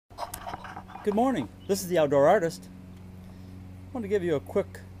Good morning, this is the Outdoor Artist. I want to give you a quick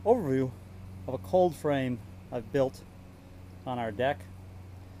overview of a cold frame I've built on our deck.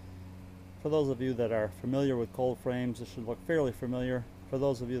 For those of you that are familiar with cold frames, this should look fairly familiar. For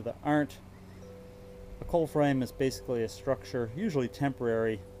those of you that aren't, a cold frame is basically a structure, usually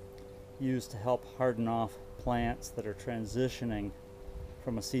temporary, used to help harden off plants that are transitioning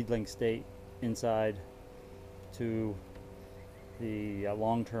from a seedling state inside to the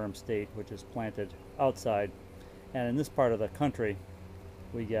long-term state, which is planted outside. And in this part of the country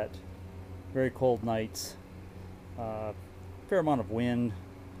we get very cold nights, fair amount of wind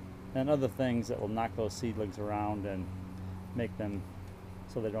and other things that will knock those seedlings around and make them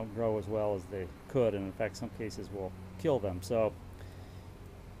so they don't grow as well as they could, and in fact some cases will kill them. So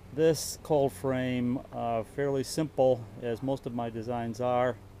this cold frame, fairly simple as most of my designs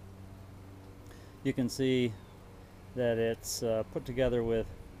are. You can see that it's put together with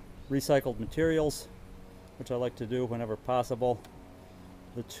recycled materials, which I like to do whenever possible.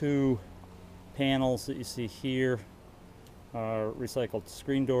 The two panels that you see here are recycled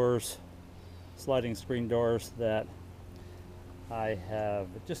screen doors, sliding screen doors that I have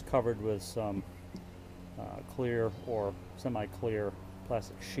just covered with some clear or semi-clear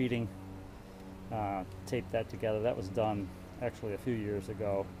plastic sheeting. Taped that together. That was done actually a few years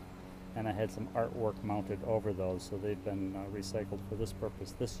ago, and I had some artwork mounted over those, so they've been recycled for this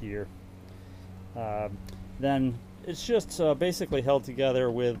purpose this year. Then it's just basically held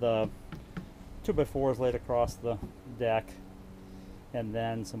together with 2x4s laid across the deck, and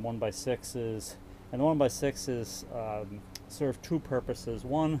then some 1x6s. And the 1x6s serve two purposes.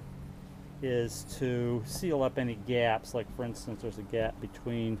 One is to seal up any gaps, like for instance there's a gap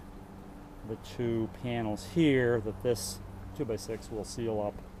between the two panels here that this 2x6 will seal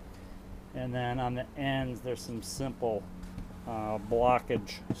up. And then on the ends there's some simple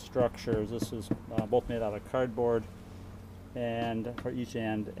blockage structures. This is both made out of cardboard and for each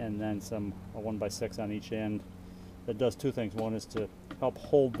end, and then some 1x6 on each end. That does two things. One is to help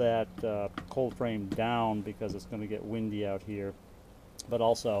hold that cold frame down because it's going to get windy out here, but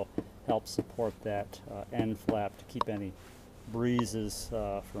also help support that end flap to keep any breezes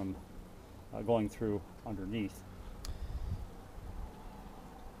from going through underneath.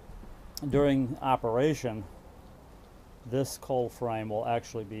 During operation, this cold frame will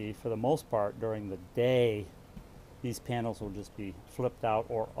actually be, for the most part, during the day, these panels will just be flipped out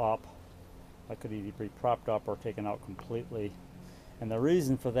or up. I could either be propped up or taken out completely. And the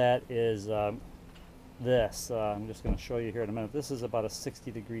reason for that is this. I'm just going to show you here in a minute. This is about a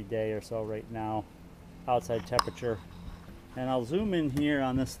 60-degree day or so right now, outside temperature. And I'll zoom in here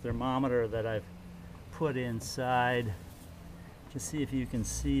on this thermometer that I've put inside to see if you can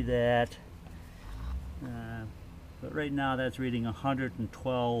see that. But right now that's reading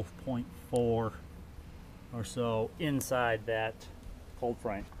 112.4 or so inside that cold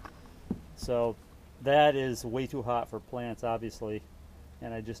frame. So that is way too hot for plants, obviously,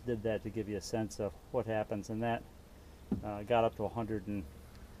 and I just did that to give you a sense of what happens. And that got up to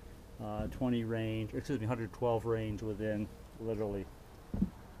 120 range, excuse me, 112 range within literally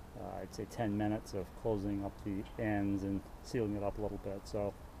I'd say 10 minutes of closing up the ends and sealing it up a little bit.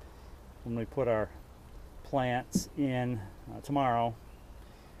 So when we put our plants in tomorrow,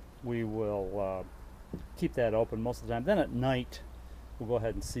 we will keep that open most of the time. Then at night we'll go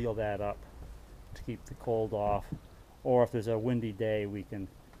ahead and seal that up to keep the cold off, or if there's a windy day we can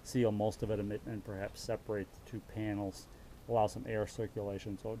seal most of it and perhaps separate the two panels, allow some air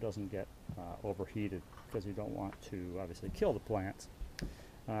circulation so it doesn't get overheated, because you don't want to obviously kill the plants.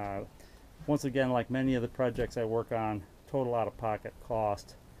 Once again, like many of the projects I work on, total out-of-pocket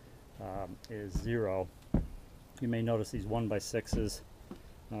cost is zero. You may notice these 1x6s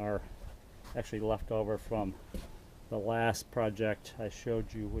are actually left over from the last project I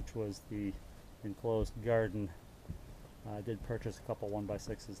showed you, which was the enclosed garden. I did purchase a couple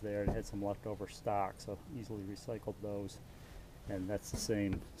 1x6s there and had some leftover stock, so easily recycled those. And that's the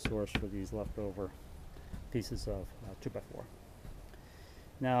same source for these leftover pieces of 2x4.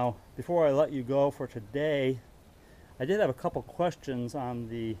 Now, before I let you go for today, I did have a couple questions on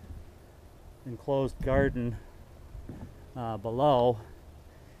the enclosed garden below,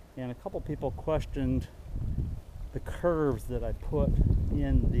 and a couple people questioned the curves that I put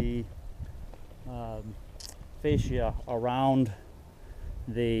in the fascia around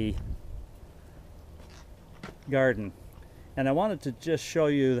the garden. And I wanted to just show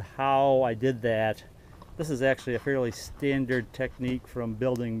you how I did that. This is actually a fairly standard technique from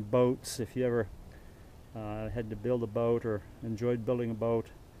building boats. If you ever had to build a boat or enjoyed building a boat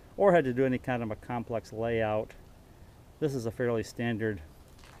or had to do any kind of a complex layout, this is a fairly standard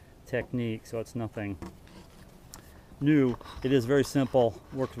technique, so it's nothing new. It is very simple,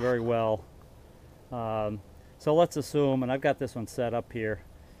 works very well. So let's assume, and I've got this one set up here,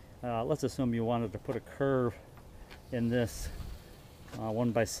 let's assume you wanted to put a curve in this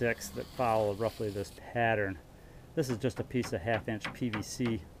 1x6 that followed roughly this pattern. This is just a piece of 1/2-inch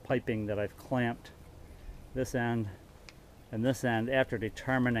PVC piping that I've clamped this end and this end after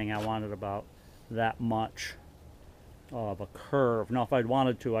determining I wanted about that much of a curve. Now if I'd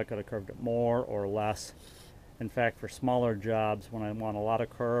wanted to, I could have curved it more or less. In fact, for smaller jobs, when I want a lot of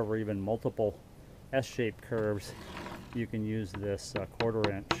curve or even multiple S-shaped curves, you can use this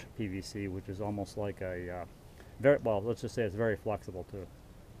 1/4-inch PVC, which is almost like a let's just say it's very flexible to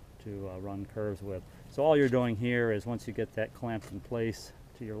run curves with. So all you're doing here is, once you get that clamped in place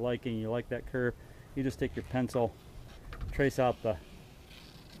to your liking, you like that curve, you just take your pencil, trace out the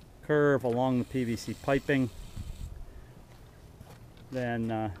curve along the PVC piping,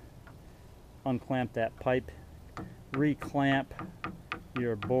 then unclamp that pipe, reclamp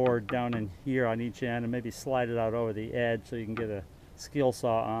your board down in here on each end, and maybe slide it out over the edge so you can get a skill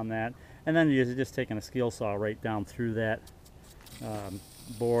saw on that. And then you're just taking a skill saw right down through that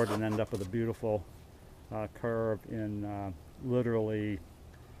board and end up with a beautiful curve in literally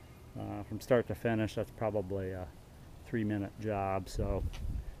from start to finish. That's probably a 3-minute job. So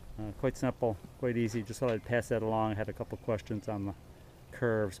quite simple, quite easy. Just thought I'd pass that along. I had a couple questions on the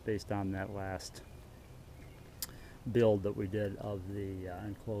curves based on that last build that we did of the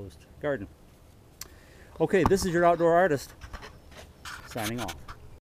enclosed garden. Okay, this is your outdoor artist signing off.